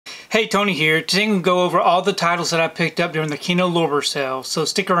Hey, Tony here. Today I'm going to go over all the titles that I picked up during the Kino Lorber sale, so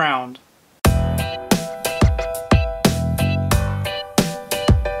stick around.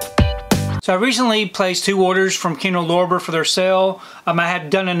 So I recently placed 2 orders from Kino Lorber for their sale. I had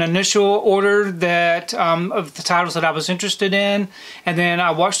done an initial order that of the titles that I was interested in, and then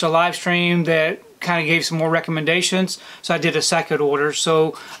I watched a live stream that kind of gave some more recommendations, so I did a second order.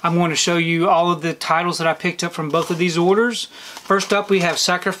 So I'm going to show you all of the titles that I picked up from both of these orders. First up, we have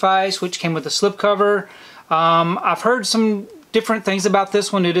Sacrifice, which came with a slipcover. I've heard some different things about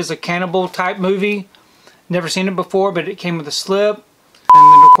this one. It is a cannibal type movie. Never seen it before, but it came with a slip.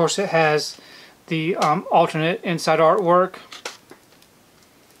 And then of course it has the alternate inside artwork.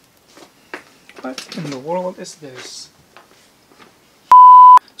 What in the world is this?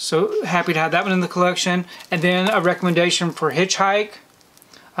 So happy to have that one in the collection. And then a recommendation for Hitchhike.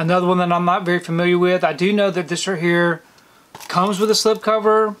 Another one that I'm not very familiar with. I do know that this right here comes with a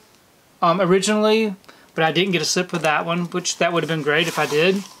slipcover originally, but I didn't get a slip with that one, which that would have been great if I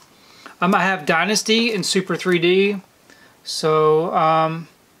did. I have Dynasty in Super 3D. So I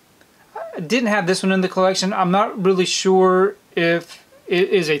didn't have this one in the collection. I'm not really sure if it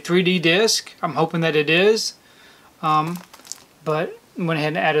is a 3D disc. I'm hoping that it is. But went ahead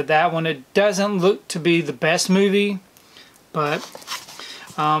and added that one. It doesn't look to be the best movie, but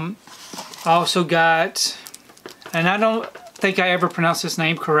I also got, and I don't think I ever pronounced this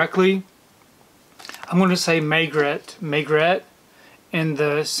name correctly. I'm going to say Maigret in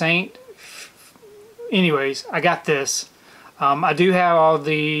the Saint. Anyways, I got this. I do have all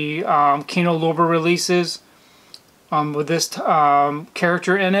the Kino Lorber releases with this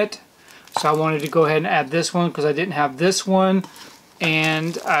character in it, so I wanted to go ahead and add this one because I didn't have this one,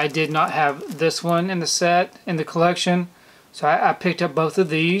 and I did not have this one in the set, in the collection, so I picked up both of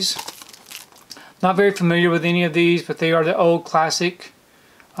these. Not very familiar with any of these, but they are the old classic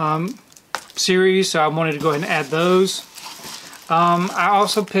series, so I wanted to go ahead and add those. I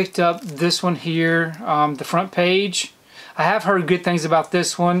also picked up this one here, the front page. I have heard good things about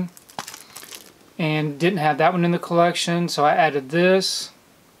this one and didn't have that one in the collection, so I added this.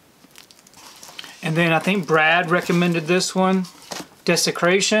 And then I think Brad recommended this one,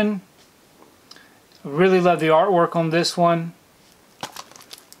 Desecration. I really love the artwork on this one,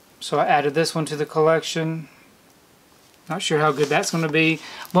 so I added this one to the collection. Not sure how good that's going to be.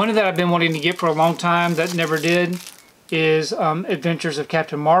 One that I've been wanting to get for a long time that never did is Adventures of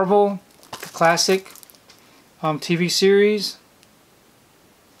Captain Marvel, the classic TV series.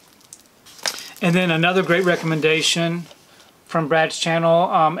 And then another great recommendation from Brad's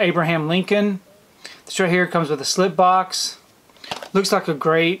channel, Abraham Lincoln. This right here comes with a slip box. Looks like a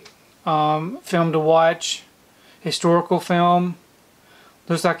great film to watch, historical film.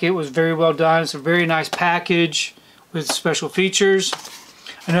 Looks like it was very well done. It's a very nice package with special features.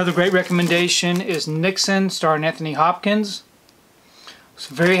 Another great recommendation is Nixon, starring Anthony Hopkins.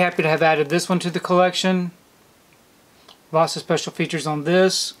 So very happy to have added this one to the collection. Lots of special features on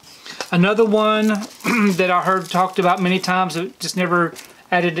this. Another one that I heard talked about many times, but just never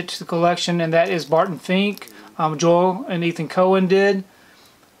added it to the collection, and that is Barton Fink. Joel and Ethan Coen did.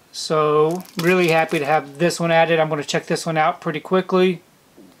 So really happy to have this one added. I'm going to check this one out pretty quickly.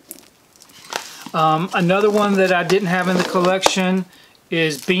 Another one that I didn't have in the collection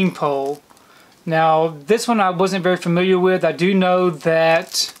is Beanpole. Now this one I wasn't very familiar with. I do know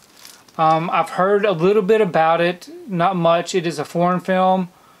that I've heard a little bit about it, not much. It is a foreign film,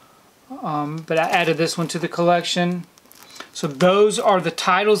 but I added this one to the collection. So those are the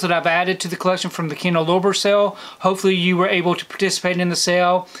titles that I've added to the collection from the Kino Lorber sale. Hopefully you were able to participate in the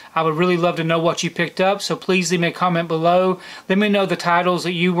sale. I would really love to know what you picked up, so please leave me a comment below. Let me know the titles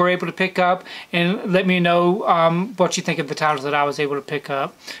that you were able to pick up, and let me know what you think of the titles that I was able to pick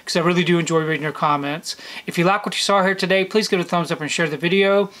up, because I really do enjoy reading your comments. If you like what you saw here today, please give it a thumbs up and share the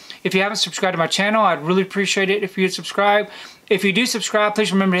video. If you haven't subscribed to my channel, I'd really appreciate it if you'd subscribe. If you do subscribe,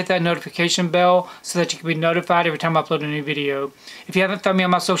 please remember to hit that notification bell so that you can be notified every time I upload a new video. If you haven't found me on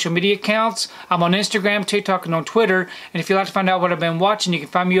my social media accounts, I'm on Instagram, TikTok, and on Twitter. And if you'd like to find out what I've been watching, you can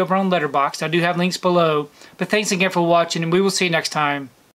find me over on Letterboxd. I do have links below. But thanks again for watching, and we will see you next time.